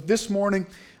This morning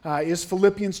is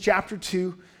Philippians chapter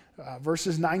 2,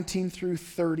 verses 19 through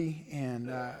 30,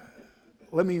 and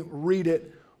let me read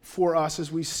it for us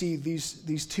as we see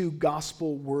these two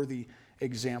gospel-worthy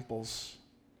examples.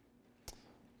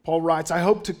 Paul writes, I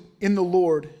hope in the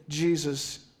Lord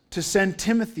Jesus to send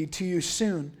Timothy to you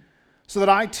soon, so that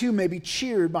I too may be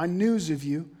cheered by news of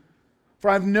you. For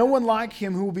I have no one like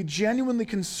him who will be genuinely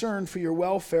concerned for your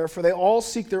welfare, for they all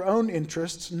seek their own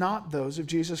interests, not those of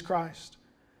Jesus Christ.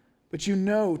 But you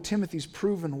know Timothy's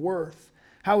proven worth.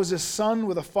 How as a son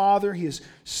with a father he has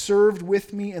served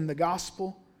with me in the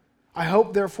gospel. I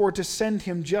hope therefore to send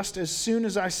him just as soon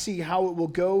as I see how it will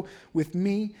go with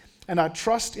me, and I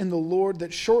trust in the Lord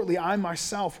that shortly I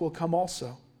myself will come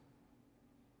also.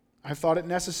 I have thought it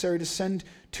necessary to send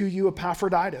to you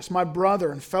Epaphroditus, my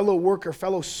brother and fellow worker,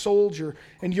 fellow soldier,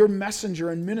 and your messenger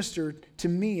and minister to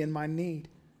me in my need.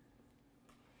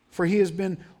 For he has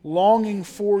been longing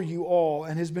for you all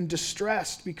and has been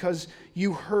distressed because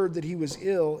you heard that he was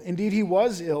ill. Indeed, he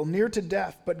was ill, near to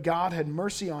death, but God had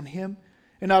mercy on him,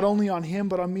 and not only on him,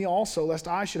 but on me also, lest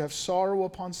I should have sorrow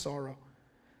upon sorrow.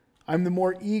 I am the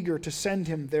more eager to send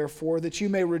him, therefore, that you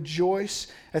may rejoice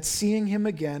at seeing him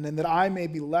again, and that I may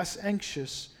be less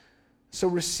anxious. So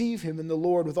receive him in the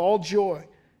Lord with all joy,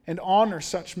 and honor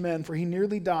such men, for he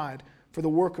nearly died for the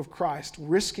work of Christ,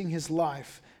 risking his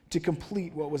life to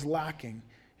complete what was lacking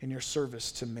in your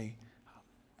service to me.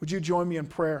 Would you join me in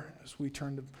prayer as we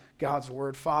turn to God's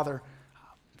word? Father,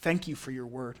 thank you for your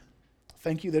word.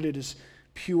 Thank you that it is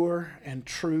pure and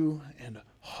true and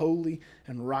holy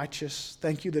and righteous.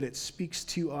 Thank you that it speaks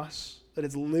to us, that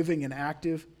it's living and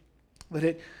active, that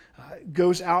it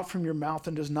goes out from your mouth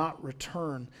and does not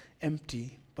return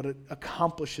empty, but it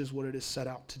accomplishes what it is set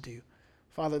out to do.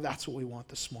 Father, that's what we want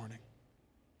this morning.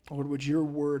 Lord, would your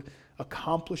word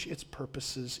accomplish its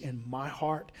purposes in my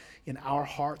heart, in our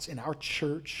hearts, in our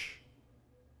church?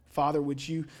 Father, would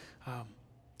you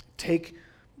take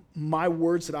my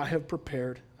words that I have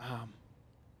prepared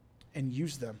and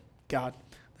use them, God,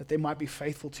 that they might be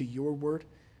faithful to your word,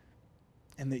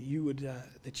 and that you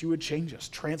would change us,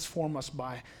 transform us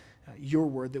by your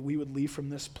word, that we would leave from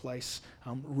this place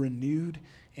renewed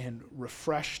and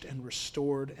refreshed and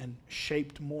restored and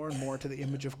shaped more and more to the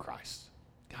image of Christ.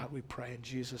 God, we pray in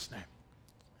Jesus' name.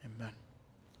 Amen.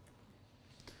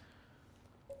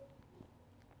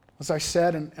 As I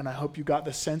said, and I hope you got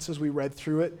the sense as we read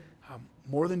through it,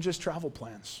 more than just travel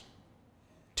plans.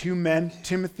 Two men,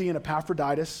 Timothy and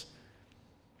Epaphroditus.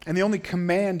 And the only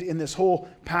command in this whole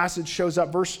passage shows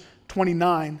up, verse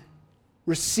 29.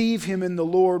 Receive him in the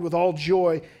Lord with all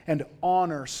joy and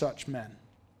honor such men.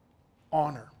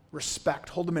 Honor. Respect,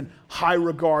 hold them in high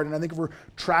regard. And I think if we're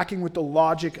tracking with the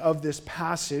logic of this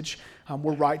passage,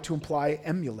 we're right to imply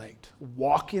emulate,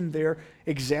 walk in their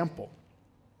example.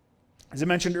 As I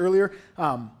mentioned earlier,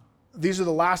 these are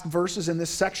the last verses in this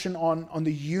section on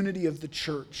the unity of the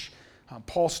church.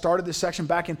 Paul started this section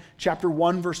back in chapter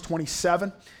 1, verse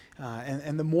 27.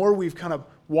 And the more we've kind of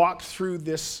walked through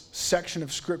this section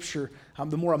of Scripture,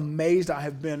 the more amazed I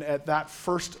have been at that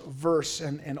first verse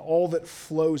and all that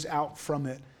flows out from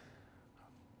it.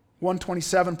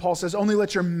 127, Paul says, only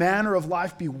let your manner of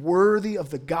life be worthy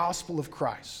of the gospel of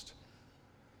Christ,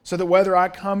 so that whether I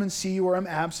come and see you or am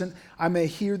absent, I may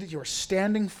hear that you are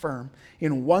standing firm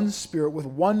in one spirit with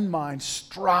one mind,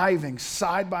 striving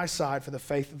side by side for the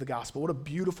faith of the gospel. What a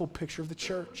beautiful picture of the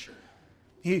church.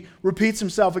 He repeats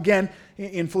himself again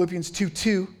in Philippians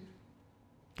 2:2.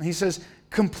 He says,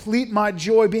 complete my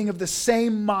joy being of the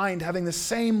same mind, having the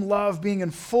same love, being in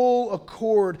full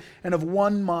accord and of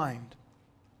one mind.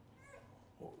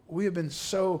 We have been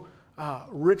so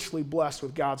richly blessed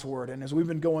with God's word. And as we've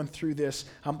been going through this,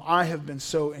 I have been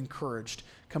so encouraged,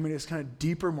 coming to this kind of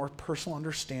deeper, more personal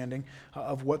understanding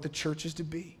of what the church is to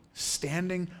be.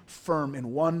 Standing firm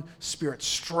in one spirit,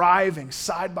 striving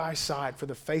side by side for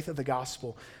the faith of the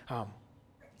gospel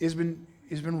has been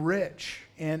rich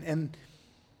and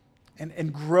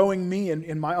growing me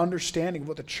in my understanding of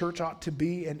what the church ought to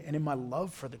be and in my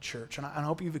love for the church. And I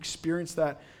hope you've experienced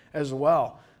that as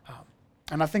well.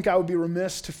 And I think I would be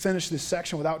remiss to finish this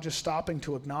section without just stopping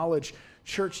to acknowledge,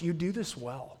 church, you do this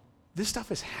well. This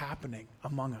stuff is happening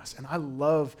among us, and I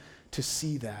love to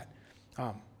see that.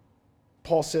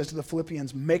 Paul says to the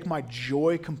Philippians, make my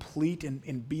joy complete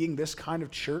in being this kind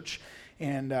of church.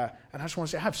 And I just want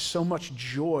to say, I have so much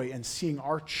joy in seeing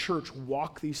our church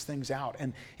walk these things out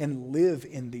and live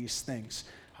in these things.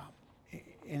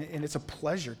 And it's a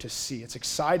pleasure to see. It's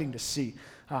exciting to see.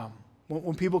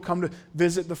 When people come to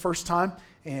visit the first time,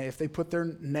 and if they put their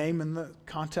name in the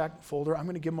contact folder, I'm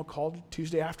going to give them a call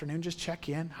Tuesday afternoon, just check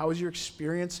in. How was your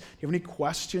experience? Do you have any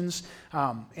questions?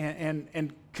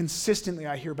 And consistently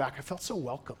I hear back, I felt so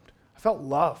welcomed. I felt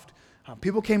loved.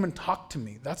 People came and talked to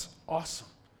me. That's awesome.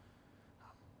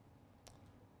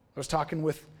 I was talking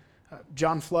with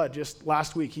John Flood just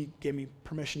last week. He gave me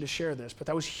permission to share this, but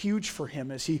that was huge for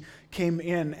him as he came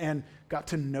in and got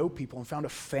to know people and found a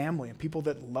family and people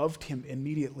that loved him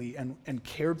immediately and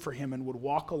cared for him and would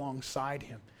walk alongside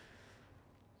him.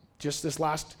 Just this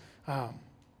last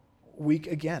week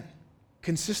again,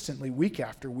 consistently, week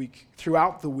after week,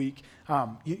 throughout the week,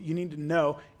 you need to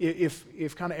know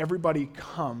if kind of everybody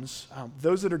comes,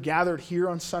 those that are gathered here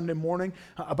on Sunday morning,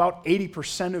 about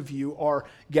 80% of you are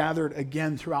gathered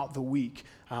again throughout the week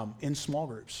in small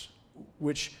groups,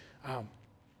 which,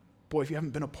 boy, if you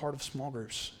haven't been a part of small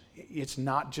groups, it's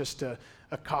not just a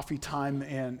coffee time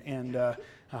and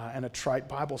a trite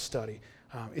Bible study.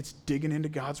 It's digging into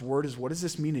God's word. What does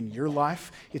this mean in your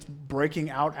life? It's breaking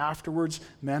out afterwards,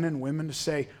 men and women, to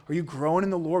say, are you growing in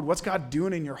the Lord? What's God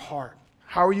doing in your heart?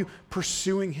 How are you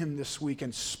pursuing him this week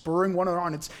and spurring one another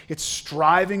on? It's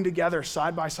striving together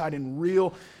side by side in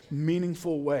real,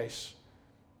 meaningful ways.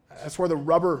 That's where the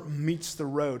rubber meets the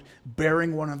road,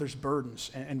 bearing one another's burdens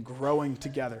and growing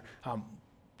together.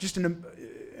 Just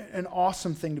an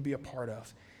awesome thing to be a part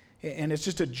of. And it's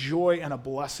just a joy and a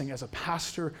blessing as a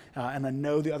pastor, and I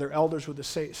know the other elders would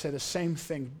say the same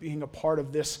thing, being a part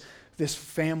of this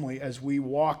family as we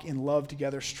walk in love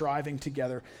together, striving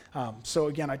together. So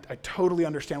again, I totally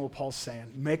understand what Paul's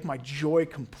saying. Make my joy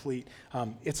complete.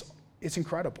 It's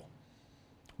incredible.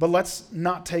 But let's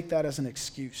not take that as an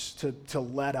excuse to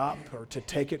let up or to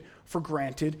take it for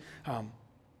granted.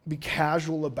 Be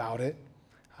casual about it.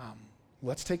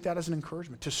 Let's take that as an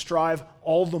encouragement to strive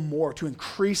all the more, to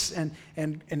increase and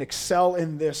excel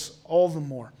in this all the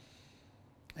more.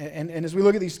 And as we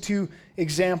look at these two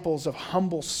examples of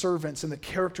humble servants and the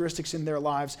characteristics in their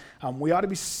lives, we ought to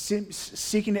be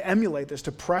seeking to emulate this,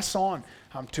 to press on,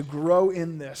 to grow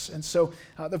in this. And so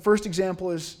the first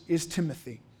example is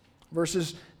Timothy.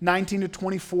 Verses 19 to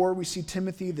 24, we see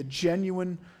Timothy, the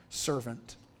genuine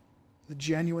servant. The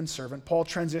genuine servant. Paul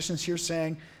transitions here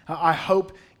saying, I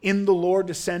hope in the Lord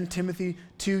to send Timothy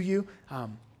to you.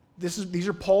 These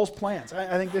are Paul's plans.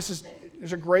 I think there's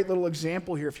a great little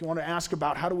example here if you want to ask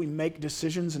about how do we make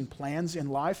decisions and plans in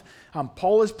life.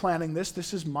 Paul is planning this.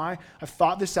 I've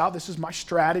thought this out. This is my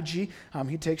strategy.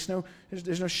 He takes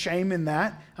there's no shame in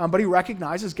that. But he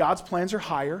recognizes God's plans are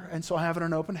higher, and so I have it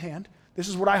an open hand. This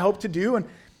is what I hope to do,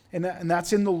 and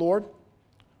that's in the Lord.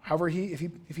 However, if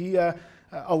he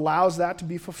allows that to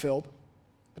be fulfilled,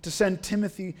 but to send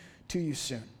Timothy to you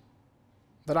soon,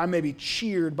 that I may be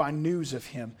cheered by news of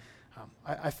him.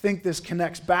 I think this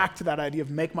connects back to that idea of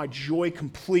make my joy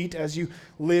complete as you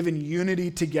live in unity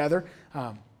together.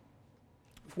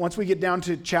 Once we get down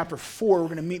to chapter 4, we're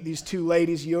going to meet these two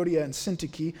ladies, Euodia and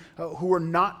Syntyche, who are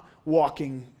not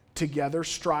walking together,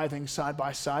 striving side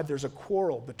by side. There's a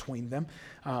quarrel between them.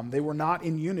 They were not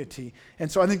in unity.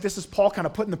 And so I think this is Paul kind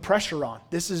of putting the pressure on.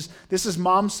 This is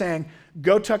mom saying,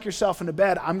 go tuck yourself into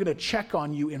bed. I'm going to check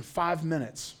on you in 5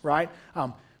 minutes, right?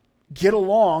 Get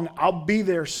along. I'll be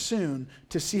there soon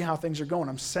to see how things are going.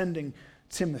 I'm sending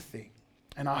Timothy.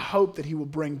 And I hope that he will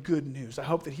bring good news. I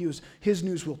hope that his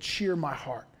news will cheer my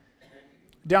heart.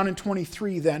 Down in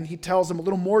 23 then, he tells them a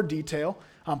little more detail.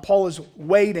 Paul is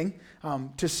waiting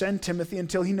to send Timothy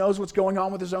until he knows what's going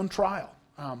on with his own trial.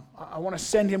 I want to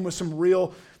send him with some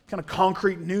real kind of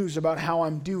concrete news about how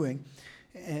I'm doing,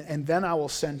 and then I will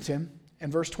send him. In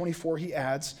verse 24, he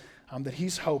adds that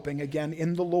he's hoping, again,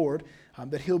 in the Lord,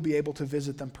 that he'll be able to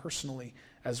visit them personally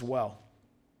as well.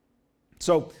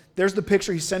 So there's the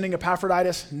picture. He's sending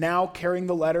Epaphroditus now carrying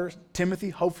the letter, Timothy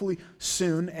hopefully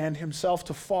soon, and himself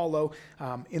to follow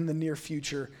in the near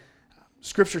future.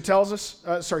 Scripture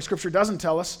doesn't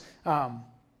tell us,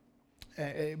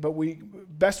 but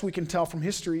best we can tell from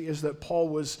history is that Paul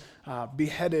was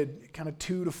beheaded kind of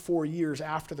 2 to 4 years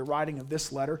after the writing of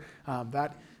this letter.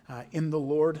 In the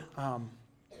Lord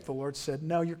said,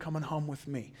 no, you're coming home with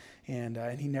me.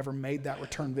 And he never made that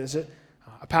return visit.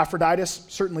 Epaphroditus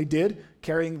certainly did,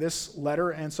 carrying this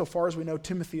letter, and so far as we know,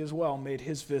 Timothy as well made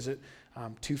his visit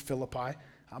to Philippi.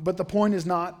 But the point is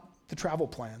not the travel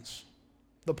plans.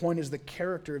 The point is the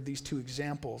character of these two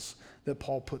examples that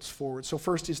Paul puts forward. So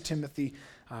first is Timothy,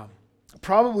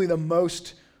 probably the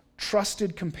most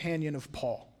trusted companion of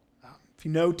Paul. If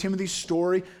you know Timothy's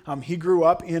story, he grew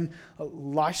up in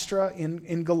Lystra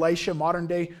in Galatia,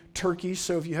 modern-day Turkey.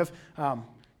 So if you have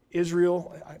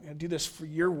Israel, I do this for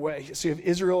your way. So you have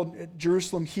Israel,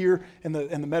 Jerusalem here in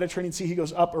the Mediterranean Sea. He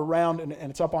goes up around, and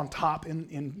it's up on top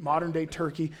in modern-day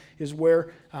Turkey is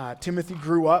where Timothy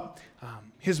grew up.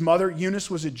 His mother, Eunice,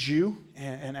 was a Jew,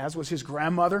 and as was his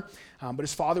grandmother, but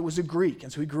his father was a Greek,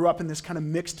 and so he grew up in this kind of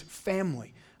mixed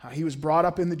family. He was brought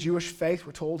up in the Jewish faith.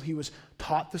 We're told he was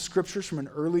taught the scriptures from an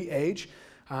early age.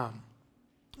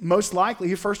 Most likely,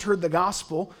 he first heard the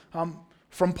gospel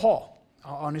from Paul.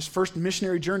 On his first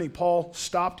missionary journey, Paul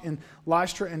stopped in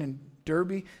Lystra and in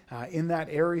Derbe in that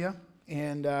area.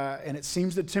 And it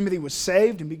seems that Timothy was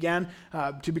saved and began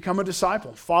to become a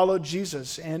disciple, followed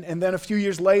Jesus. And then a few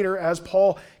years later, as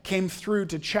Paul came through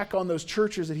to check on those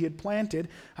churches that he had planted,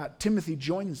 Timothy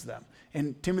joins them.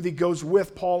 And Timothy goes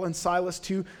with Paul and Silas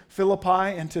to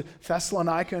Philippi and to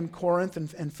Thessalonica and Corinth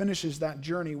and finishes that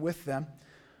journey with them.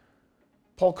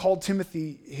 Paul called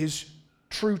Timothy his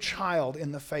true child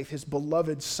in the faith, his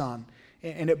beloved son.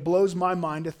 And it blows my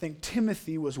mind to think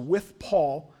Timothy was with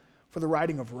Paul for the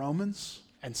writing of Romans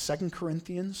and 2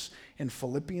 Corinthians and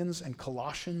Philippians and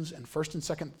Colossians and 1 and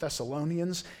 2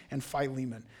 Thessalonians and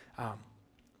Philemon.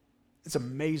 It's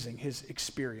amazing, his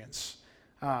experience.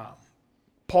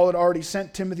 Paul had already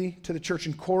sent Timothy to the church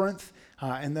in Corinth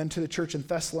and then to the church in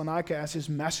Thessalonica as his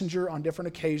messenger on different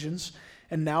occasions.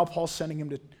 And now Paul's sending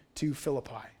him to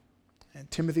Philippi. And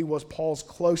Timothy was Paul's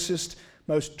closest,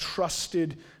 most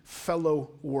trusted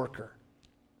fellow worker.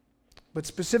 But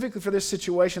specifically for this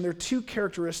situation, there are two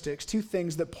characteristics, two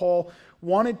things that Paul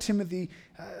wanted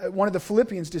the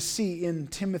Philippians to see in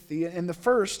Timothy. And the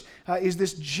first is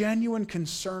this genuine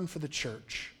concern for the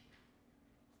church.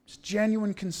 This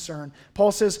genuine concern.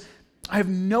 Paul says, I have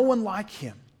no one like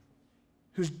him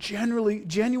who's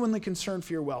genuinely concerned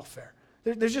for your welfare.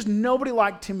 There's just nobody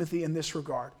like Timothy in this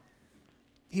regard.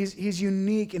 He's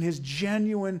unique in his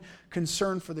genuine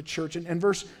concern for the church. And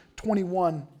verse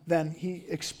 21, then, he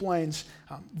explains,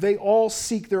 they all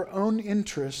seek their own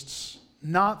interests,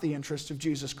 not the interests of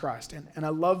Jesus Christ. And I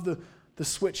love the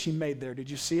switch he made there. Did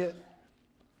you see it?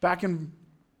 Back in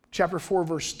chapter 4,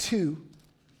 verse 2,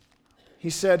 he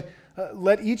said,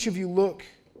 let each of you look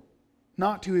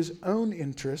not to his own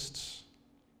interests,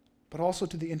 but also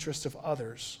to the interests of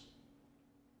others.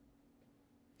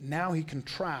 Now he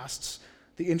contrasts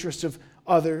the interests of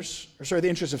others, the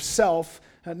interests of self,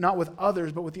 not with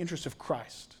others, but with the interests of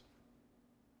Christ.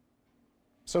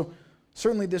 So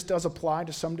certainly this does apply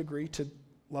to some degree to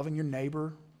loving your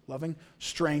neighbor, loving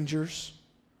strangers.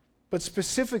 But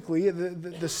specifically,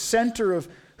 the center of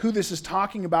who this is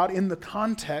talking about in the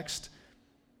context,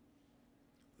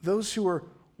 those who are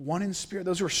one in spirit,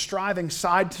 those who are striving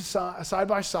side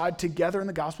by side together in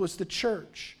the gospel, it's the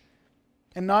church.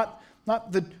 And not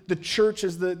the church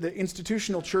as the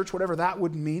institutional church, whatever that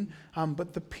would mean,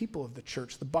 but the people of the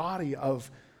church, the body of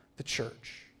the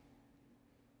church,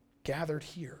 gathered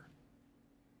here.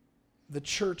 The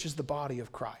church is the body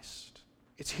of Christ.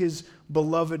 It's his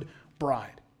beloved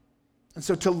bride. And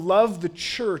so to love the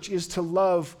church is to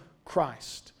love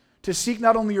Christ. To seek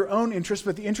not only your own interests,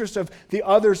 but the interests of the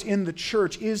others in the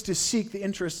church is to seek the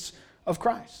interests of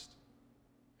Christ.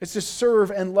 It's to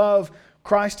serve and love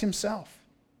Christ himself.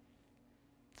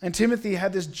 And Timothy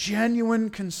had this genuine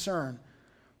concern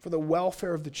for the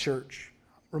welfare of the church.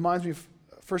 Reminds me of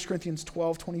 1 Corinthians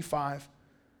 12:25.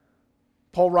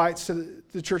 Paul writes to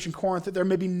the church in Corinth that there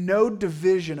may be no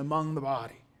division among the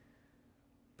body,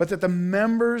 but that the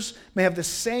members may have the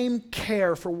same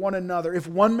care for one another. If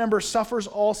one member suffers,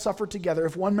 all suffer together.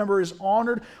 If one member is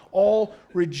honored, all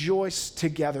rejoice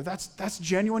together. That's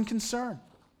genuine concern.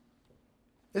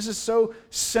 This is so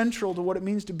central to what it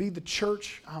means to be the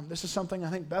church. This is something I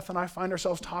think Beth and I find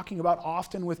ourselves talking about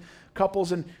often with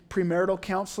couples in premarital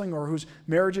counseling or whose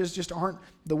marriages just aren't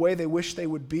the way they wish they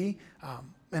would be.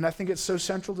 And I think it's so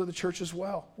central to the church as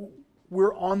well.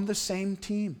 We're on the same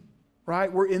team,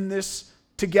 right? We're in this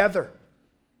together.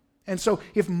 And so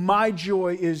if my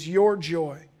joy is your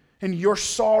joy and your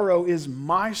sorrow is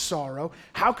my sorrow,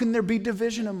 how can there be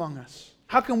division among us?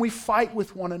 How can we fight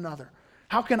with one another?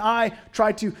 How can I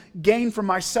try to gain from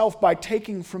myself by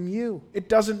taking from you? It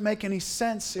doesn't make any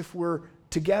sense if we're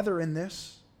together in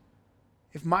this.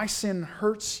 If my sin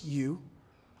hurts you,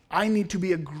 I need to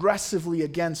be aggressively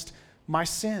against my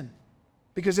sin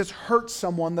because it's hurt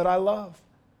someone that I love.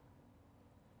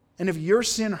 And if your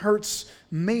sin hurts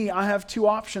me, I have two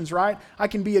options, right? I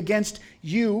can be against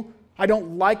you. I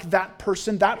don't like that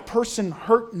person. That person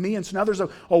hurt me, and so now there's a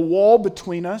wall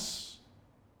between us.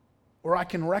 Or I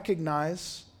can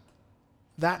recognize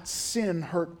that sin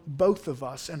hurt both of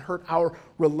us and hurt our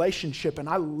relationship. And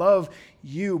I love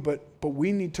you, but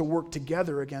we need to work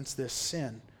together against this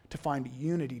sin to find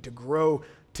unity, to grow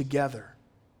together.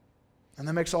 And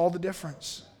that makes all the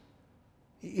difference.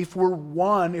 If we're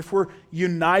one, if we're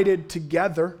united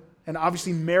together, and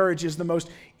obviously marriage is the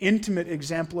most intimate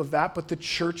example of that, but the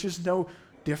church is no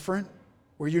different.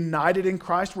 We're united in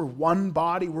Christ. We're one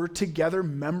body. We're together,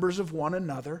 members of one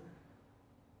another.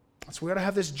 So we got to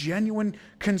have this genuine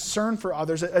concern for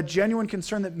others, a genuine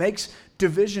concern that makes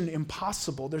division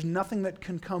impossible. There's nothing that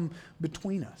can come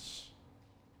between us.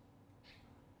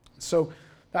 So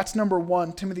that's number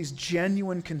one, Timothy's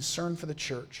genuine concern for the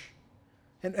church.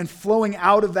 And flowing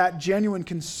out of that genuine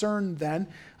concern then,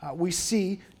 we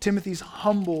see Timothy's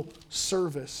humble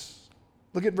service.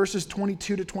 Look at verses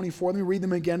 22 to 24. Let me read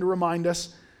them again to remind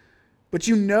us. But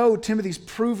you know Timothy's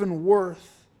proven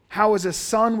worth, how as a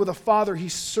son with a father he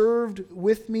served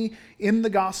with me in the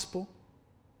gospel.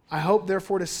 I hope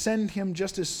therefore to send him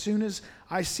just as soon as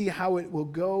I see how it will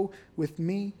go with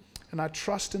me, and I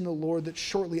trust in the Lord that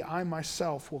shortly I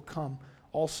myself will come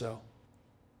also.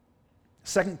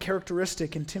 Second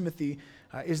characteristic in Timothy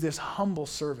is this humble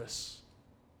service.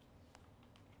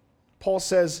 Paul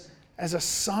says, as a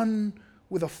son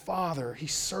with a father, he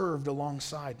served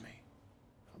alongside me.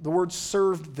 The word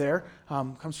served there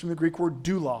comes from the Greek word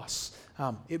doulos.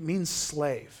 It means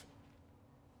slave.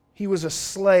 He was a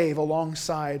slave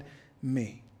alongside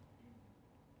me.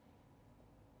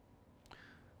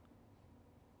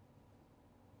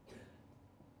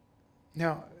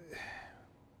 Now,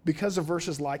 because of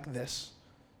verses like this,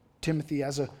 Timothy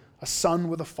as a son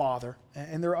with a father,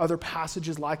 and there are other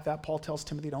passages like that. Paul tells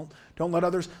Timothy, don't let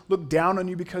others look down on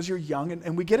you because you're young.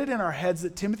 And we get it in our heads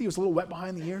that Timothy was a little wet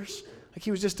behind the ears, like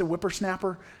he was just a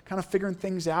whippersnapper, kind of figuring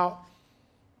things out.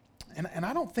 And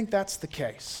I don't think that's the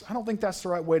case. I don't think that's the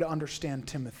right way to understand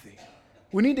Timothy.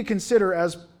 We need to consider,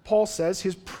 as Paul says,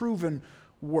 his proven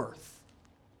worth.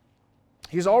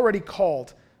 He's already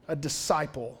called a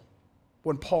disciple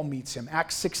when Paul meets him.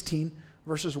 Acts 16,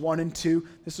 verses 1 and 2.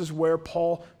 This is where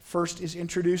Paul first is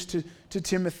introduced to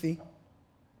Timothy.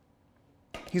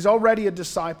 He's already a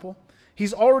disciple.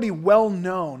 He's already well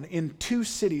known in two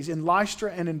cities, in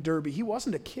Lystra and in Derbe. He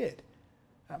wasn't a kid.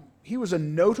 He was a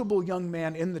notable young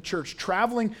man in the church,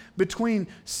 traveling between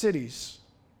cities.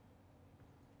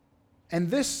 And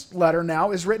this letter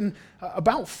now is written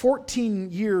about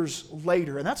 14 years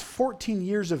later, and that's 14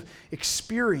 years of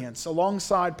experience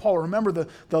alongside Paul. Remember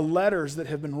the letters that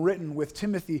have been written with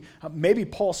Timothy, maybe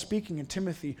Paul speaking and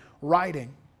Timothy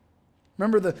writing.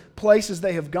 Remember the places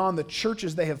they have gone, the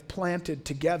churches they have planted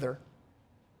together.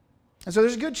 And so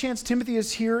there's a good chance Timothy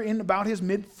is here in about his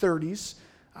mid-30s,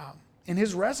 and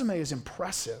his resume is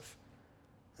impressive.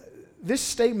 This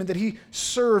statement that he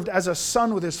served as a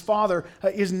son with his father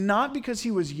is not because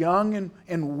he was young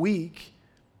and weak.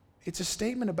 It's a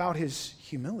statement about his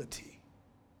humility.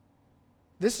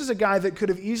 This is a guy that could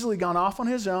have easily gone off on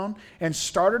his own and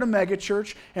started a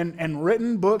megachurch and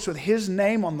written books with his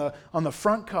name on the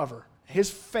front cover, his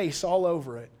face all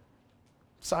over it.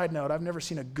 Side note, I've never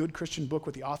seen a good Christian book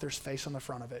with the author's face on the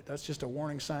front of it. That's just a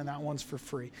warning sign. That one's for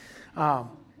free.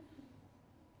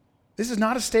 This is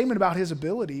not a statement about his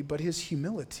ability, but his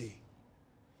humility.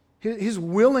 His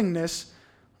willingness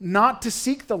not to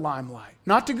seek the limelight,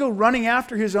 not to go running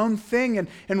after his own thing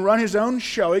and run his own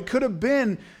show. It could have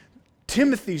been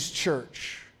Timothy's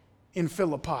church in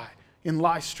Philippi, in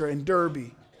Lystra, in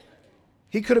Derbe.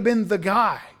 He could have been the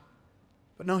guy.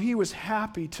 But no, he was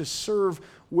happy to serve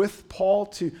with Paul,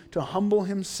 to humble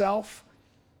himself,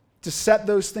 to set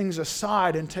those things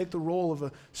aside and take the role of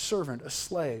a servant, a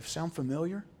slave. Sound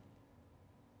familiar?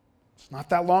 It's not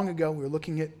that long ago. We were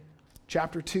looking at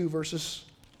chapter 2, verses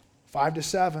 5 to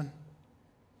 7.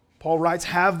 Paul writes,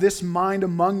 "Have this mind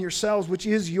among yourselves, which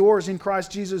is yours in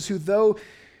Christ Jesus, who though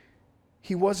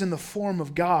he was in the form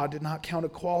of God, did not count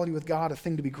equality with God a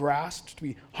thing to be grasped, to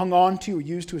be hung on to or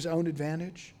used to his own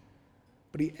advantage.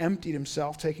 But he emptied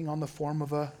himself, taking on the form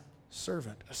of a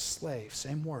servant, a slave."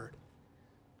 Same word.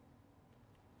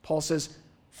 Paul says,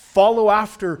 follow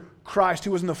after Christ,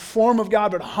 who was in the form of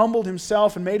God, but humbled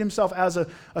himself and made himself as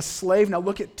a slave. Now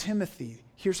look at Timothy.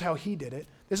 Here's how he did it.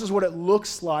 This is what it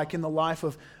looks like in the life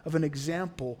of an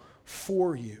example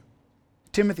for you.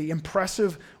 Timothy,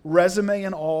 impressive resume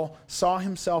and all, saw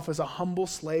himself as a humble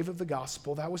slave of the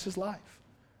gospel. That was his life.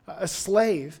 A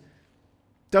slave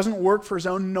doesn't work for his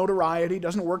own notoriety,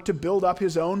 doesn't work to build up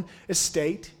his own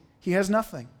estate. He has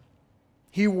nothing.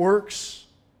 He works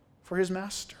for his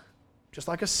master, just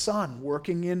like a son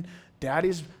working in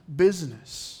daddy's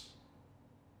business.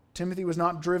 Timothy was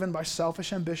not driven by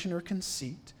selfish ambition or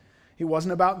conceit. It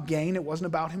wasn't about gain. It wasn't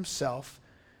about himself.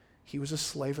 He was a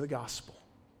slave of the gospel.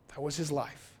 That was his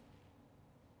life.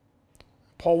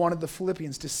 Paul wanted the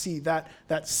Philippians to see that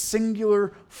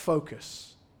singular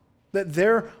focus, That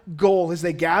their goal as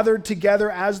they gathered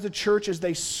together as the church, as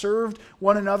they served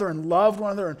one another and loved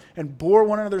one another and bore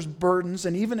one another's burdens,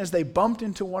 and even as they bumped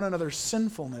into one another's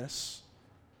sinfulness,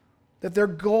 that their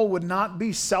goal would not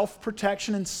be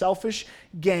self-protection and selfish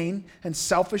gain and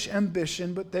selfish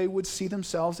ambition, but they would see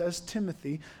themselves as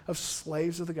Timothy of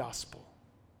slaves of the gospel,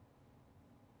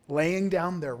 laying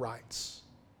down their rights,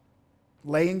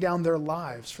 laying down their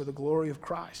lives for the glory of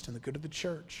Christ and the good of the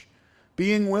church.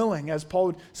 Being willing, as Paul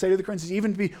would say to the Corinthians,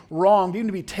 even to be wronged, even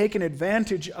to be taken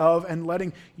advantage of, and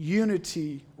letting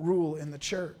unity rule in the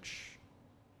church.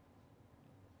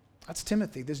 That's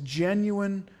Timothy, this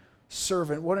genuine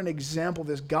servant. What an example of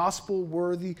this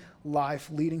gospel-worthy life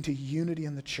leading to unity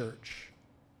in the church.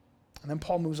 And then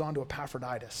Paul moves on to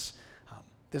Epaphroditus,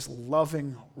 this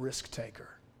loving risk taker.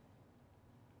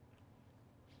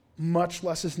 Much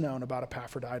less is known about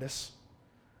Epaphroditus.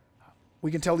 We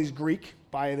can tell he's Greek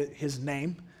by his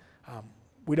name.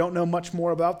 We don't know much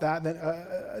more about that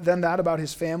than that about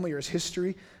his family or his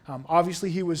history. Obviously,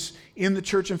 he was in the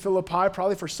church in Philippi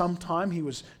probably for some time. He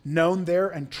was known there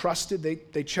and trusted.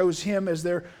 They chose him as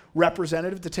their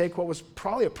representative to take what was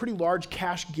probably a pretty large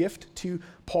cash gift to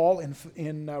Paul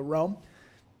in Rome.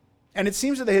 And it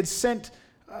seems that they had sent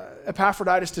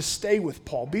Epaphroditus to stay with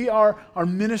Paul. Be our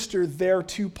minister there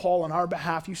to Paul on our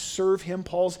behalf. You serve him.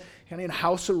 Paul's in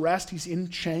house arrest. He's in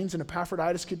chains, and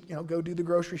Epaphroditus could go do the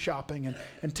grocery shopping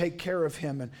and take care of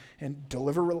him and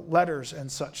deliver letters and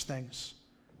such things.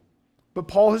 But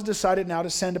Paul has decided now to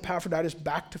send Epaphroditus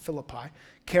back to Philippi,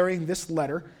 carrying this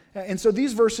letter. And so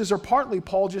these verses are partly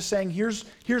Paul just saying, here's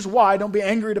why. Don't be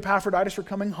angry at Epaphroditus for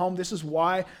coming home. This is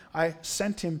why I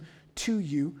sent him to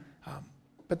you.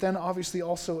 But then obviously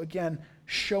also, again,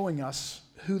 showing us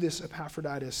who this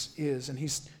Epaphroditus is. And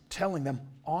he's telling them,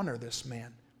 honor this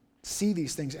man. See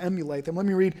these things, emulate them. Let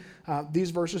me read these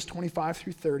verses 25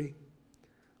 through 30.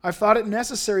 I've thought it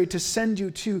necessary to send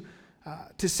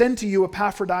to you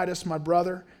Epaphroditus, my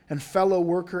brother and fellow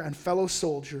worker and fellow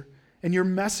soldier, and your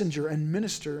messenger and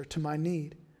minister to my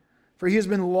need. For he has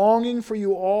been longing for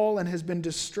you all and has been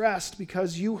distressed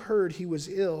because you heard he was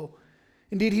ill.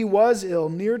 Indeed, he was ill,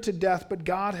 near to death, but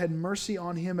God had mercy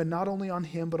on him, and not only on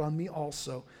him, but on me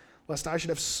also, lest I should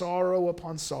have sorrow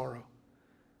upon sorrow.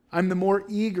 I'm the more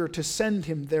eager to send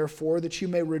him, therefore, that you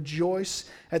may rejoice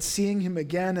at seeing him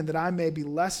again, and that I may be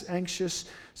less anxious.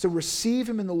 So receive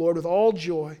him in the Lord with all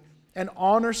joy, and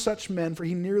honor such men, for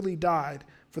he nearly died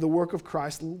for the work of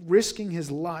Christ, risking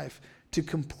his life to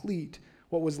complete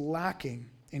what was lacking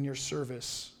in your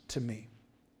service to me.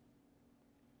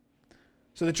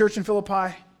 So the church in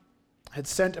Philippi had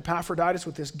sent Epaphroditus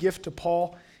with this gift to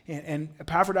Paul, and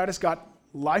Epaphroditus got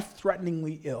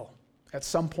life-threateningly ill at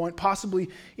some point, possibly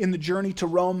in the journey to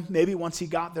Rome. Maybe once he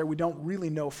got there, we don't really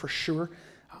know for sure.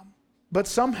 But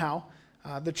somehow,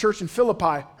 the church in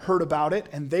Philippi heard about it,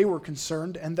 and they were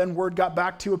concerned, and then word got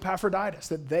back to Epaphroditus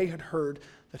that they had heard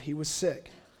that he was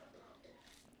sick.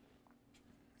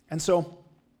 And so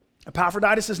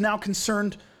Epaphroditus is now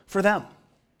concerned for them.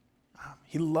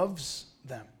 He loves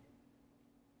them.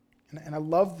 And I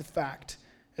love the fact,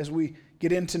 as we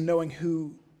get into knowing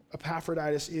who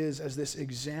Epaphroditus is as this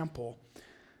example,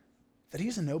 that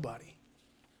he's a nobody.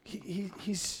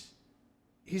 He's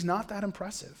not that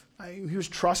impressive. He was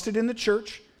trusted in the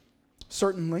church,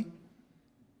 certainly.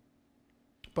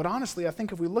 But honestly, I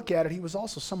think if we look at it, he was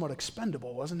also somewhat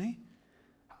expendable, wasn't he?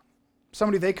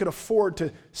 Somebody they could afford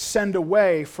to send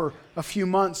away for a few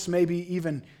months, maybe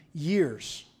even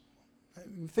years.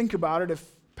 Think about it. If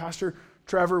Pastor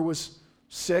Trevor was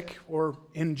sick or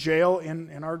in jail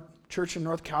in our church in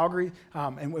North Calgary,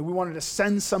 and we wanted to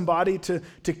send somebody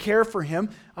to care for him,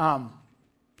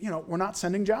 we're not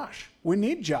sending Josh. We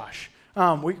need Josh.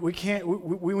 We can't.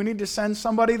 We need to send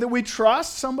somebody that we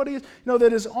trust, somebody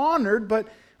that is honored, but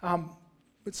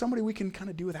somebody we can kind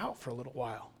of do without for a little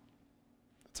while.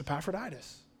 It's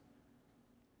Epaphroditus.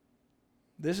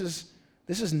 This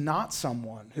is not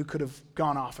someone who could have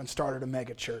gone off and started a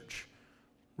mega church,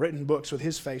 written books with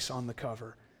his face on the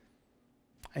cover,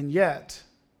 and yet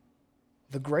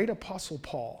the great apostle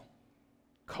Paul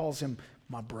calls him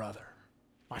my brother,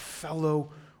 my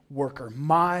fellow worker,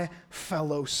 my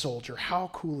fellow soldier. How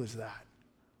cool is that?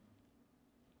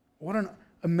 What an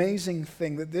amazing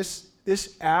thing that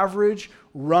this average,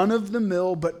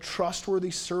 run-of-the-mill, but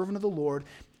trustworthy servant of the Lord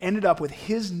ended up with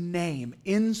his name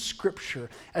in Scripture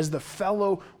as the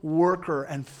fellow worker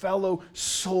and fellow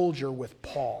soldier with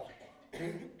Paul.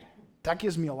 That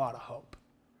gives me a lot of hope.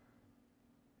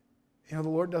 The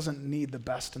Lord doesn't need the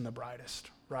best and the brightest,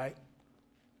 right?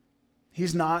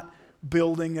 He's not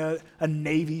building a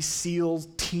Navy SEAL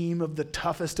team of the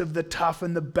toughest of the tough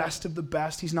and the best of the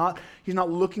best. He's not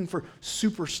looking for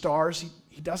superstars.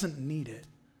 He doesn't need it.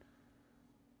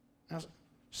 Now,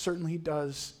 certainly he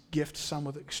does gift some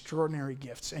with extraordinary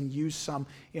gifts and use some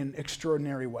in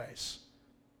extraordinary ways.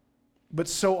 But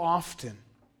so often,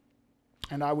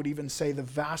 and I would even say the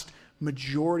vast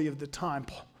majority of the time,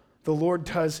 the Lord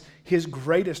does his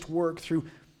greatest work through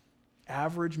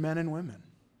average men and women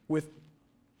with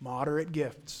moderate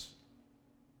gifts.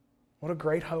 What a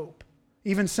great hope.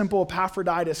 Even simple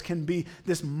Epaphroditus can be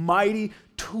this mighty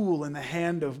tool in the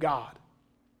hand of God.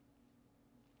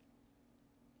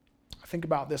 I think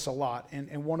about this a lot,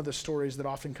 and one of the stories that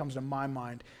often comes to my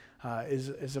mind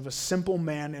is of a simple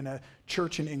man in a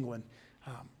church in England.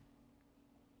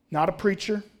 Not a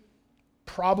preacher,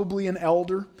 probably an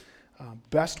elder,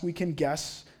 best we can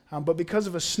guess. But because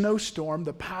of a snowstorm,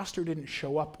 the pastor didn't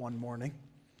show up one morning.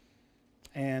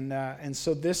 And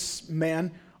so this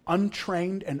man,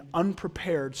 untrained and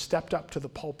unprepared, stepped up to the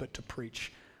pulpit to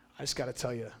preach. I just got to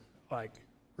tell you,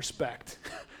 respect.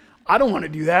 I don't want to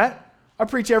do that. I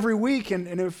preach every week, and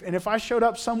if I showed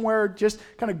up somewhere just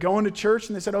kind of going to church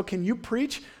and they said, "Oh, can you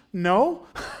preach?" No,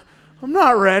 I'm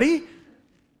not ready.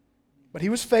 But he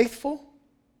was faithful.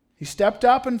 He stepped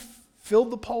up and filled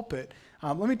the pulpit.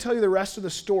 Let me tell you the rest of the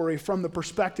story from the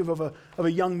perspective of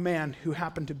a young man who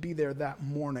happened to be there that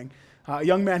morning. A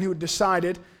young man who had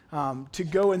decided to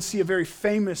go and see a very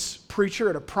famous preacher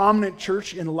at a prominent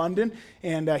church in London,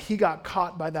 and he got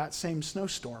caught by that same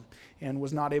snowstorm and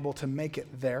was not able to make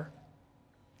it there.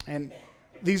 And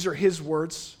these are his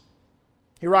words.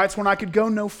 He writes, "When I could go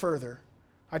no further,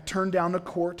 I turned down a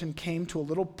court and came to a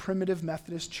little primitive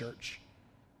Methodist church.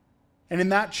 And in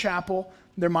that chapel,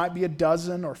 there might be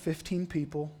 12 or 15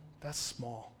 people. That's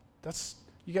small.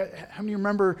 How many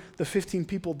remember the 15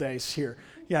 people days here?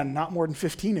 Yeah, not more than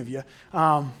 15 of you.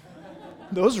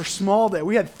 Those are small days.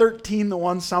 We had 13 the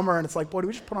one summer, and it's like, boy, do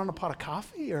we just put on a pot of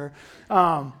coffee? Or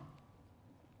not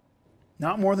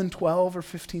more than 12 or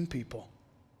 15 people.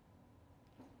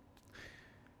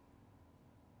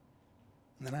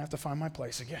 And then I have to find my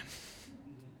place again.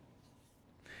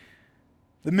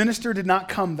 The minister did not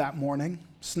come that morning,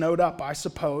 snowed up, I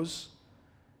suppose,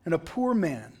 and a poor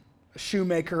man, a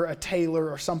shoemaker, a tailor,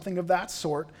 or something of that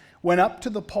sort, went up to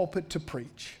the pulpit to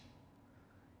preach.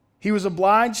 He was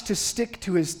obliged to stick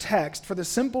to his text for the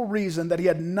simple reason that he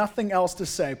had nothing else to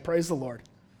say. Praise the Lord.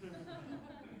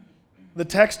 The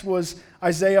text was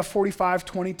Isaiah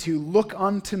 45:22, "Look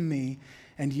unto me,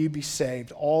 and ye be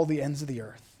saved, all the ends of the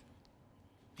earth."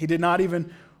 He did not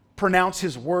even pronounce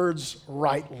his words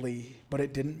rightly, but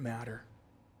it didn't matter.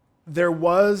 There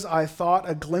was, I thought,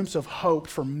 a glimpse of hope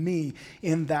for me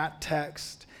in that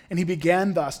text. And he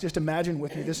began thus. Just imagine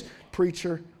with me this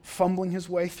preacher fumbling his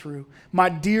way through. "My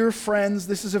dear friends,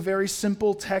 this is a very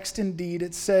simple text indeed.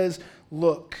 It says,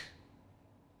 look."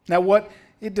 Now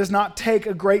it does not take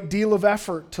a great deal of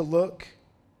effort to look.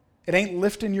 It ain't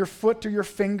lifting your foot or your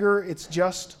finger. It's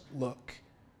just look.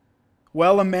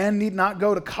 Well, a man need not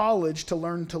go to college to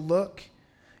learn to look.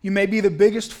 You may be the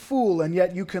biggest fool, and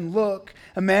yet you can look.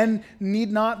 A man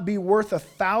need not be worth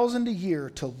 1,000 a year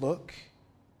to look.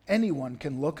 Anyone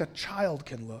can look. A child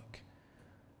can look.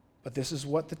 But this is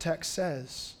what the text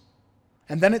says.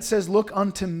 And then it says, "Look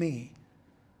unto me."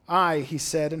 "I," he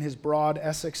said in his broad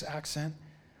Essex accent,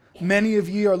 "many of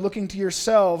ye are looking to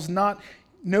yourselves,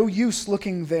 no use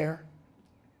looking there.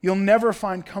 You'll never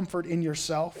find comfort in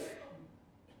yourself."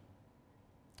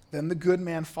 Then the good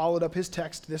man followed up his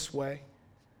text this way.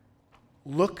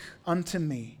 "Look unto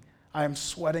me, I am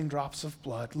sweating drops of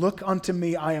blood. Look unto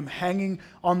me, I am hanging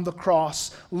on the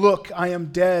cross. Look, I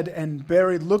am dead and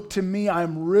buried. Look to me, I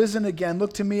am risen again.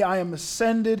 Look to me, I am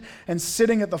ascended and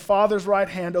sitting at the Father's right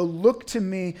hand. Oh, look to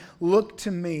me, look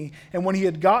to me." And when he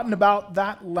had gotten about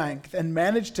that length and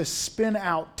managed to spin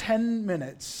out 10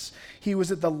 minutes, he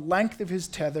was at the length of his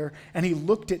tether, and he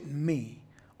looked at me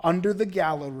under the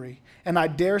gallery, and I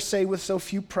dare say with so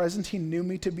few present he knew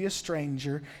me to be a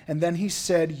stranger. And then he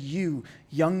said, "You,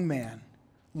 young man,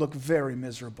 look very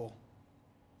miserable."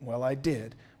 Well, I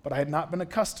did, but I had not been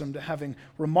accustomed to having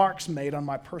remarks made on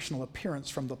my personal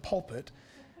appearance from the pulpit.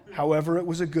 However, it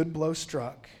was a good blow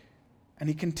struck. And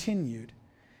he continued,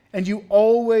 "And you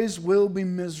always will be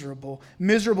miserable,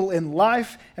 miserable in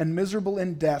life and miserable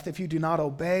in death, if you do not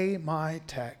obey my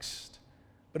text.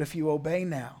 But if you obey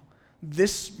now,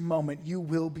 this moment you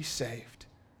will be saved."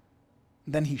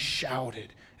 Then he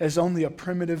shouted, as only a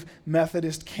primitive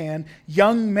Methodist can,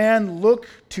 "Young man, look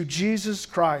to Jesus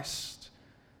Christ."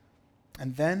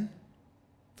 And then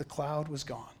the cloud was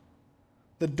gone.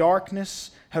 The darkness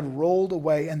had rolled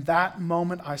away, and that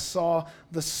moment I saw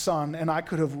the sun, and I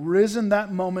could have risen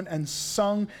that moment and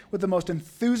sung with the most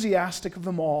enthusiastic of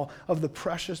them all of the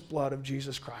precious blood of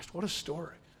Jesus Christ. What a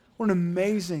story. What an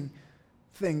amazing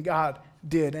thing God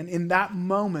did. And in that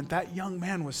moment, that young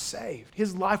man was saved.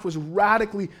 His life was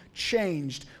radically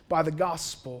changed by the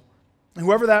gospel. And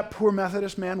whoever that poor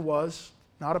Methodist man was,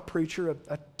 not a preacher,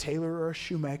 a tailor or a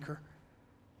shoemaker,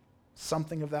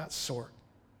 something of that sort,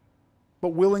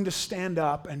 but willing to stand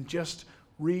up and just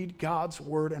read God's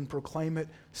word and proclaim it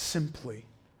simply.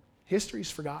 History's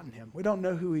forgotten him. We don't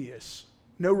know who he is.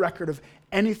 No record of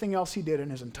anything else he did in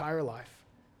his entire life.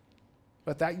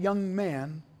 But that young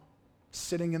man,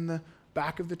 sitting in the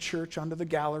back of the church under the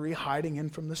gallery, hiding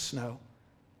in from the snow,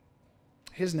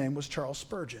 his name was Charles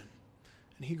Spurgeon.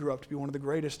 And he grew up to be one of the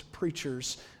greatest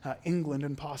preachers England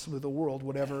and possibly the world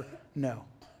would ever know.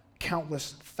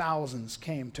 Countless thousands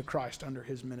came to Christ under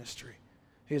his ministry.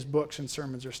 His books and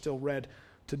sermons are still read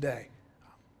today.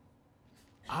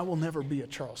 I will never be a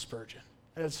Charles Spurgeon.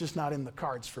 It's just not in the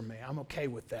cards for me. I'm okay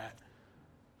with that.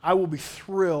 I will be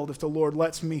thrilled if the Lord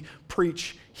lets me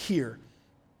preach here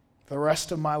the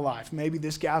rest of my life. Maybe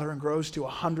this gathering grows to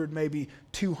 100, maybe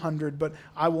 200, but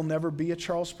I will never be a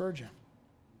Charles Spurgeon.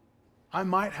 I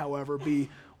might, however, be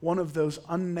one of those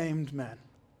unnamed men,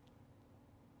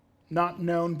 not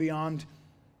known beyond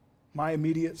my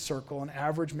immediate circle, an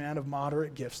average man of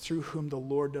moderate gifts through whom the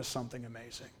Lord does something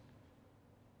amazing.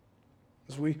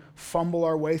 As we fumble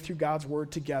our way through God's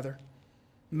word together,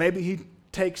 maybe he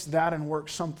takes that and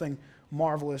works something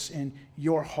marvelous in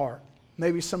your heart.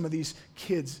 Maybe some of these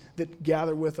kids that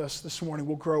gather with us this morning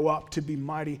will grow up to be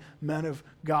mighty men of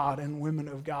God and women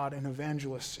of God and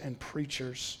evangelists and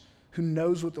preachers. Who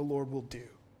knows what the Lord will do?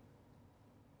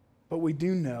 But we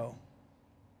do know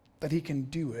that he can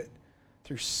do it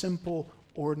through simple,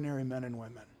 ordinary men and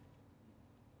women.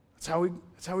 That's how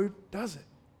he does it.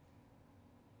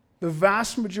 The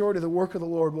vast majority of the work of the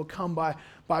Lord will come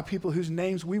by people whose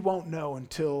names we won't know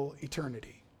until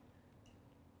eternity.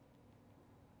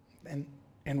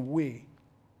 And we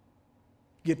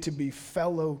get to be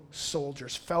fellow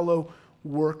soldiers, fellow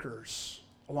workers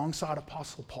alongside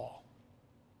Apostle Paul.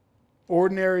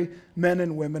 Ordinary men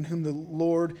and women whom the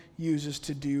Lord uses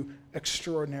to do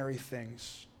extraordinary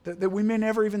things that we may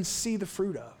never even see the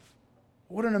fruit of.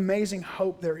 What an amazing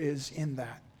hope there is in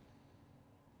that.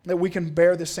 That we can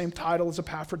bear the same title as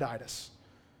Epaphroditus.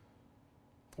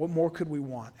 What more could we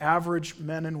want? Average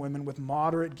men and women with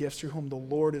moderate gifts through whom the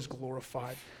Lord is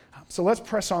glorified. So let's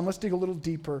press on. Let's dig a little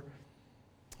deeper.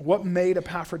 What made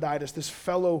Epaphroditus this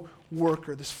fellow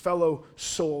worker, this fellow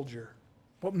soldier?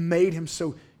 What made him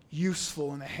so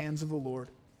useful in the hands of the Lord?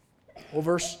 Well,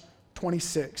 verse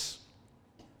 26.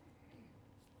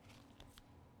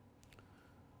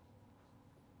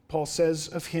 Paul says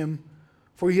of him,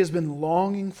 "For he has been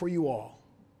longing for you all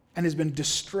and has been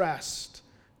distressed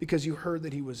because you heard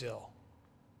that he was ill."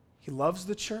 He loves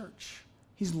the church.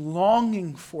 He's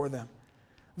longing for them.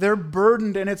 They're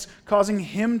burdened, and it's causing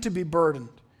him to be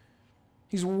burdened.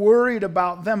 He's worried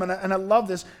about them, and I love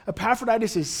this.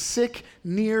 Epaphroditus is sick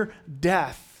near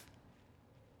death,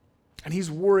 and he's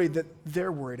worried that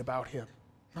they're worried about him,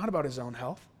 not about his own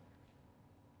health.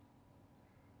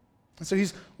 And so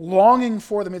he's longing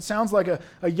for them. It sounds like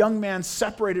a young man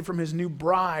separated from his new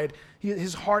bride.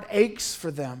 His heart aches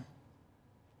for them.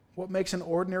 What makes an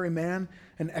ordinary man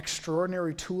an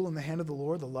extraordinary tool in the hand of the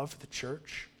Lord? The love for the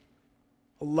church,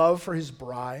 a love for his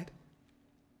bride.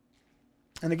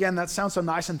 And again, that sounds so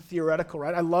nice and theoretical,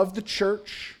 right? I love the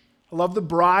church. I love the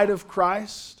bride of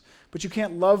Christ. But you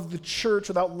can't love the church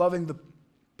without loving the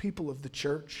people of the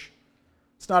church.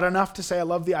 It's not enough to say I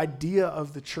love the idea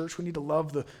of the church. We need to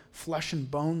love the flesh and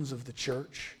bones of the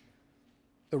church,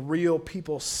 the real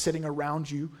people sitting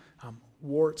around you,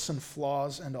 warts and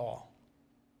flaws and all.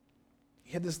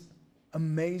 He had this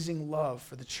amazing love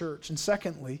for the church. And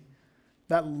secondly,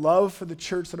 that love for the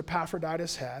church that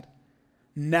Epaphroditus had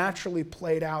naturally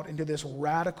played out into this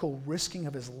radical risking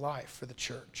of his life for the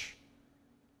church.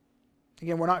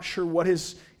 Again, we're not sure what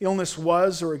his illness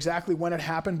was or exactly when it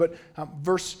happened, but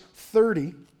verse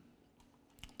 30,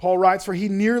 Paul writes, "For he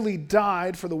nearly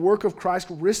died for the work of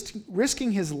Christ,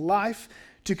 risking his life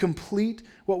to complete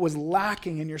what was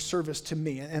lacking in your service to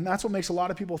me." And that's what makes a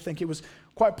lot of people think it was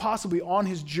quite possibly on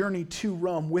his journey to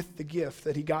Rome with the gift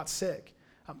that he got sick.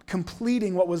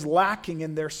 Completing what was lacking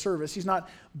in their service. He's not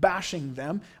bashing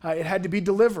them. It had to be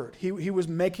delivered. He was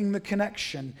making the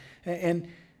connection. And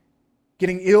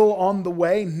Getting ill on the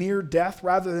way, near death,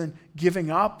 rather than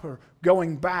giving up or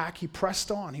going back, he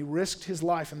pressed on. He risked his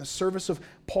life in the service of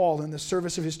Paul, in the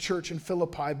service of his church in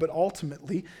Philippi, but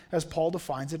ultimately, as Paul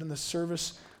defines it, in the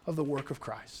service of the work of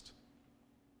Christ.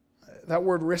 That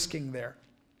word risking there,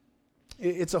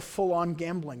 it's a full-on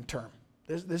gambling term.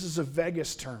 This is a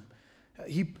Vegas term.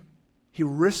 He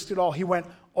risked it all. He went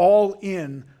all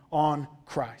in on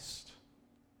Christ.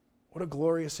 What a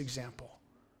glorious example.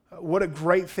 What a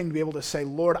great thing to be able to say,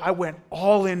 Lord, I went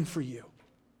all in for you.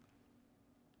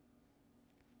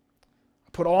 I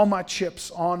put all my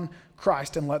chips on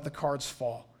Christ and let the cards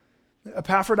fall.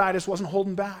 Epaphroditus wasn't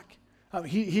holding back.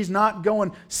 He's not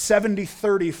going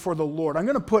 70-30 for the Lord. I'm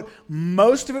going to put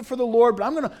most of it for the Lord, but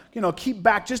I'm going to keep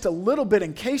back just a little bit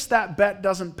in case that bet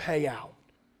doesn't pay out.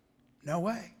 No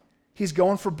way. He's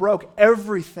going for broke,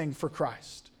 everything for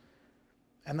Christ.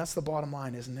 And that's the bottom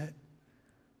line, isn't it?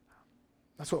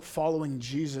 That's what following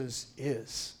Jesus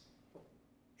is.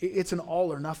 It's an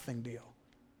all or nothing deal.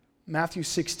 Matthew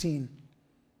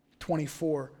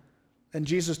 16:24. Then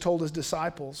Jesus told his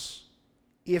disciples,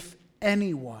 if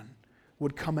anyone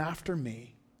would come after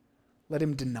me, let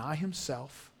him deny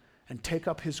himself and take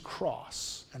up his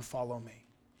cross and follow me.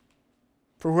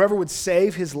 For whoever would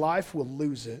save his life will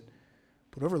lose it,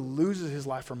 but whoever loses his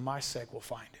life for my sake will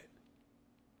find it.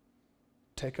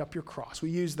 Take up your cross.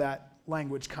 We use that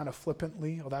language kind of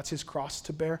flippantly. Oh, that's his cross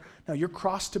to bear. No, your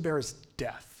cross to bear is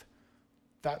death.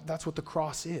 That's what the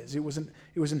cross is. It was an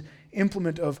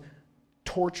implement of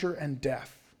torture and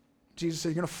death. Jesus said,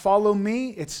 you're going to follow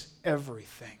me? It's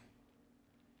everything.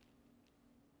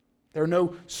 There are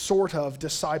no sort of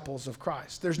disciples of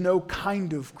Christ. There's no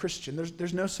kind of Christian.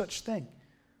 There's no such thing.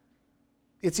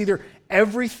 It's either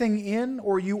everything in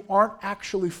or you aren't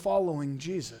actually following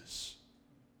Jesus.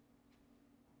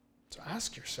 So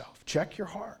ask yourself, check your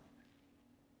heart.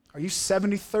 Are you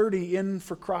 70-30 in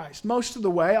for Christ? Most of the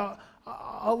way,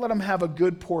 I'll let him have a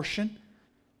good portion.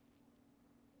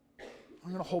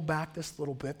 I'm going to hold back this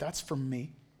little bit. That's for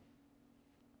me.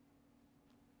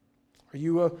 Are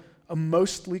you a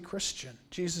mostly Christian?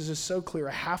 Jesus is so clear.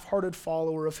 A half-hearted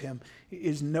follower of him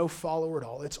is no follower at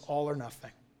all. It's all or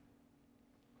nothing.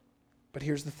 But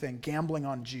here's the thing. Gambling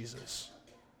on Jesus.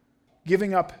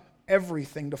 Giving up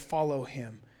everything to follow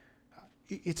him.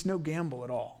 It's no gamble at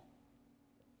all.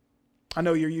 I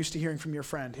know you're used to hearing from your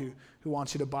friend who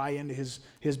wants you to buy into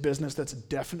his business. That's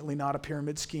definitely not a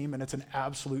pyramid scheme, and it's an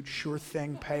absolute sure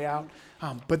thing payout.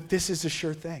 But this is a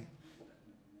sure thing.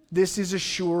 This is a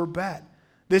sure bet.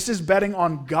 This is betting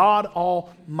on God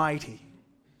Almighty.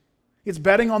 It's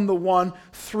betting on the one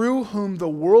through whom the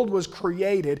world was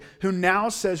created, who now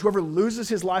says, whoever loses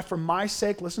his life for my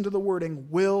sake, listen to the wording,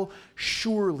 will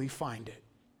surely find it.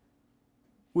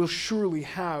 Will surely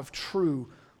have true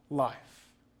life.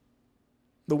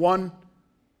 The one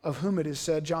of whom it is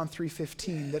said, John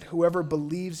 3:15, that whoever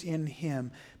believes in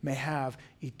him may have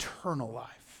eternal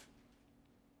life.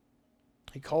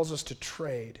 He calls us to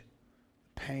trade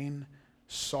pain,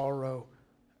 sorrow,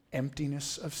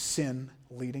 emptiness of sin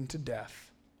leading to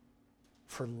death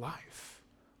for life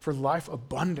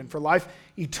abundant, for life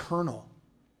eternal.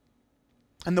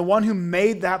 And the one who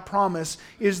made that promise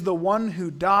is the one who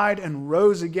died and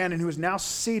rose again and who is now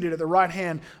seated at the right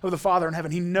hand of the Father in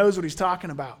heaven. He knows what he's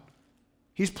talking about.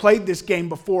 He's played this game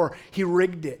before. He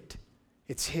rigged it.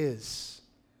 It's his.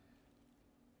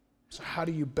 So how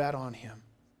do you bet on him?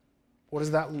 What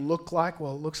does that look like?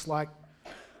 Well, it looks like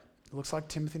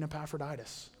Timothy and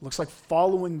Epaphroditus. It looks like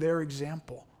following their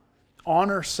example.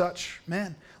 Honor such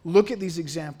men. Look at these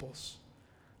examples.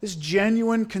 This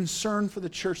genuine concern for the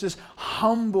church, this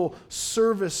humble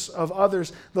service of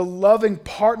others, the loving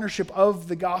partnership of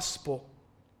the gospel.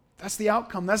 That's the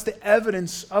outcome. That's the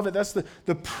evidence of it. That's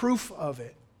the proof of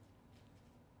it.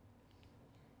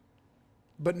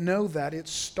 But know that it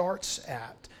starts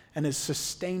at and is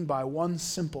sustained by one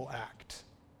simple act.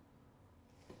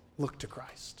 Look to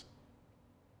Christ.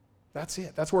 That's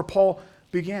it. That's where Paul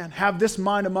began. Have this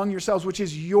mind among yourselves, which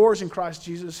is yours in Christ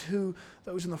Jesus, who,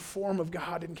 though he was in the form of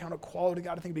God, didn't count equality with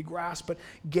God a thing to be grasped, but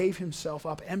gave himself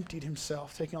up, emptied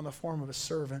himself, taking on the form of a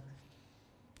servant,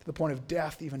 to the point of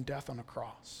death, even death on a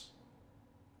cross.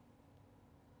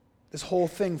 This whole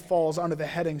thing falls under the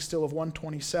heading still of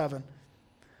 127.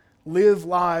 Live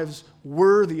lives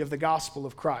worthy of the gospel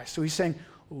of Christ. So he's saying,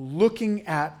 looking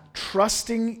at,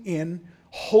 trusting in,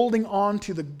 holding on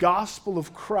to the gospel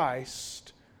of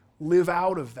Christ, live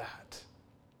out of that.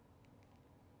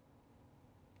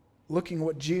 Looking at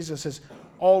what Jesus has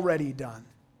already done.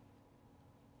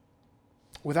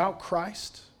 Without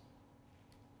Christ,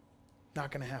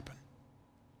 not going to happen.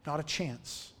 Not a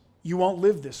chance. You won't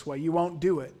live this way. You won't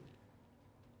do it.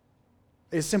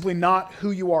 It's simply not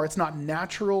who you are. It's not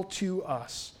natural to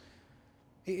us.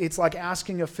 It's like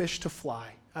asking a fish to fly.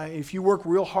 If you work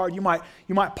real hard, you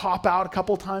might pop out a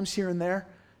couple times here and there.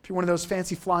 If you're one of those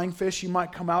fancy flying fish, you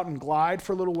might come out and glide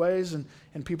for a little ways, and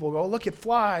people go, "Oh, look, it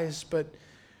flies." But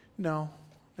no,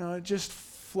 it just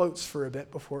floats for a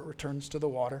bit before it returns to the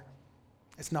water.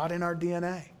 It's not in our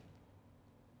DNA.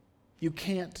 You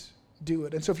can't do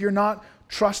it. And so if you're not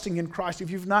trusting in Christ, if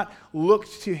you've not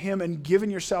looked to Him and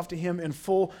given yourself to Him in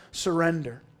full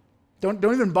surrender, don't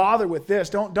even bother with this.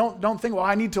 Don't think, well,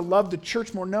 I need to love the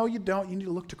church more. No, you don't. You need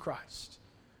to look to Christ.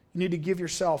 You need to give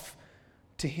yourself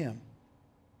to Him.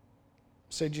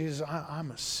 Say, Jesus,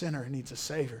 I'm a sinner who needs a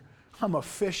Savior. I'm a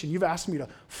fish, and you've asked me to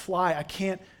fly. I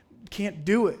can't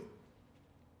do it.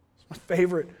 It's my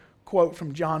favorite quote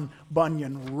from John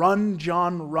Bunyan. Run,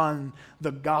 John, run,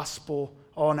 the gospel.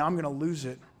 Oh, now I'm going to lose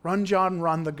it. Run, John,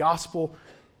 run, the gospel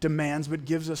demands, but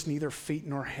gives us neither feet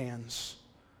nor hands.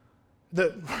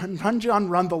 Run, John,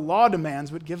 run, the law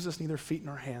demands, but gives us neither feet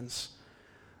nor hands.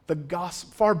 The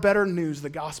gospel, far better news the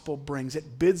gospel brings.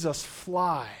 It bids us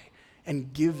fly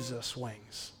and gives us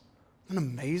wings. Isn't that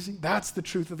amazing? That's the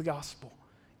truth of the gospel.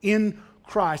 In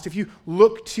Christ, if you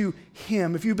look to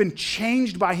Him, if you've been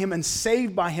changed by Him and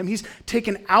saved by Him, He's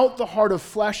taken out the heart of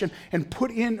flesh and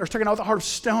put in, or taken out the heart of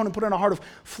stone and put in a heart of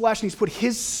flesh, and He's put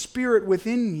His Spirit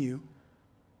within you.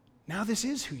 Now this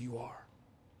is who you are.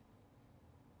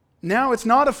 Now it's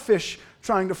not a fish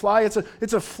trying to fly. It's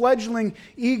a fledgling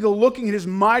eagle looking at his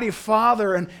mighty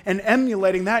Father and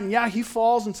emulating that. And yeah, he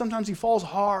falls, and sometimes he falls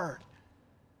hard.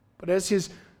 But as his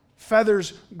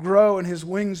feathers grow and his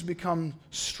wings become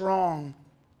strong,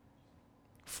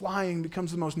 flying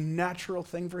becomes the most natural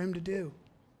thing for him to do.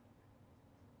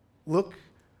 Look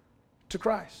to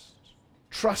Christ.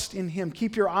 Trust in Him.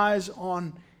 Keep your eyes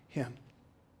on Him.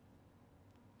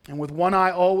 And with one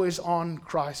eye always on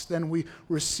Christ, then we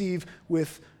receive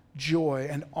with joy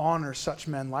and honor such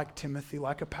men like Timothy,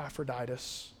 like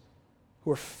Epaphroditus,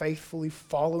 who are faithfully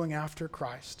following after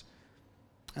Christ.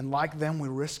 And like them, we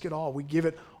risk it all. We give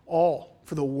it all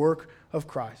for the work of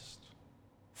Christ,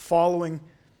 following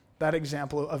that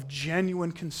example of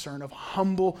genuine concern, of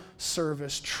humble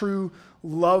service, true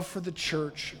love for the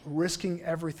church, risking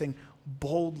everything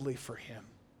boldly for Him.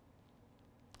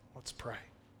 Let's pray.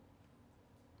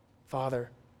 Father,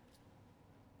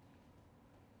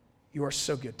 You are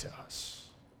so good to us.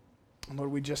 And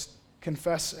Lord, we just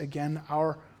confess again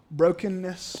our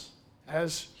brokenness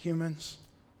as humans.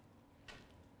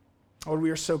 Lord,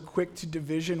 we are so quick to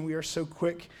division. We are so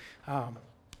quick to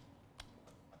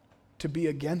be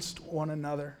against one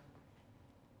another.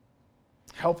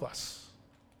 Help us.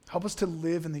 Help us to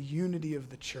live in the unity of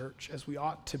the church as we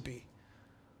ought to be.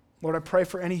 Lord, I pray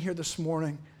for any here this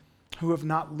morning who have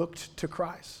not looked to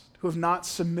Christ, who have not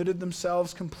submitted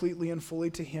themselves completely and fully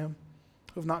to Him,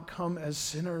 who have not come as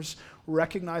sinners,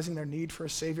 recognizing their need for a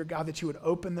Savior. God, that You would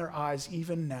open their eyes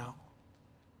even now,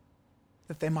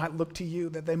 that they might look to You,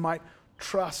 that they might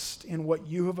trust in what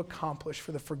You have accomplished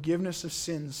for the forgiveness of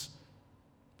sins,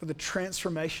 for the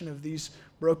transformation of these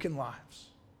broken lives.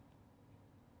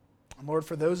 And Lord,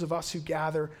 for those of us who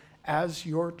gather as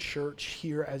Your church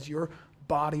here, as Your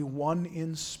body, one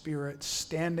in spirit,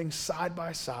 standing side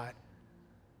by side,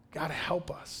 God, help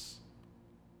us.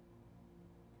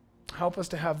 Help us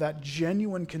to have that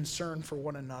genuine concern for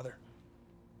one another.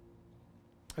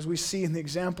 As we see in the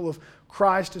example of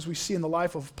Christ, as we see in the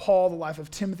life of Paul, the life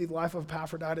of Timothy, the life of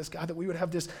Epaphroditus, God, that we would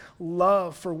have this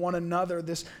love for one another,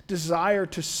 this desire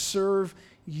to serve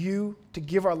You, to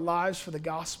give our lives for the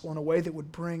gospel in a way that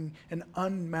would bring an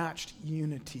unmatched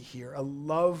unity here, a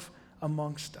love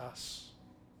amongst us.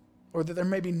 Or that there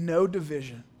may be no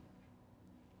division.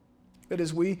 That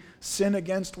as we sin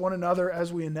against one another,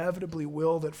 as we inevitably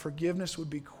will, that forgiveness would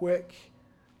be quick,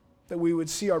 that we would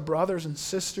see our brothers and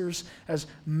sisters as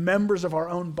members of our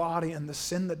own body and the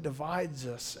sin that divides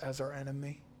us as our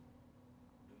enemy.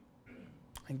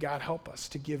 And God, help us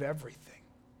to give everything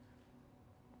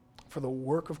for the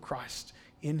work of Christ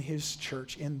in His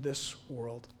church, in this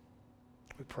world.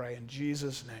 We pray in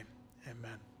Jesus' name,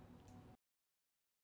 amen.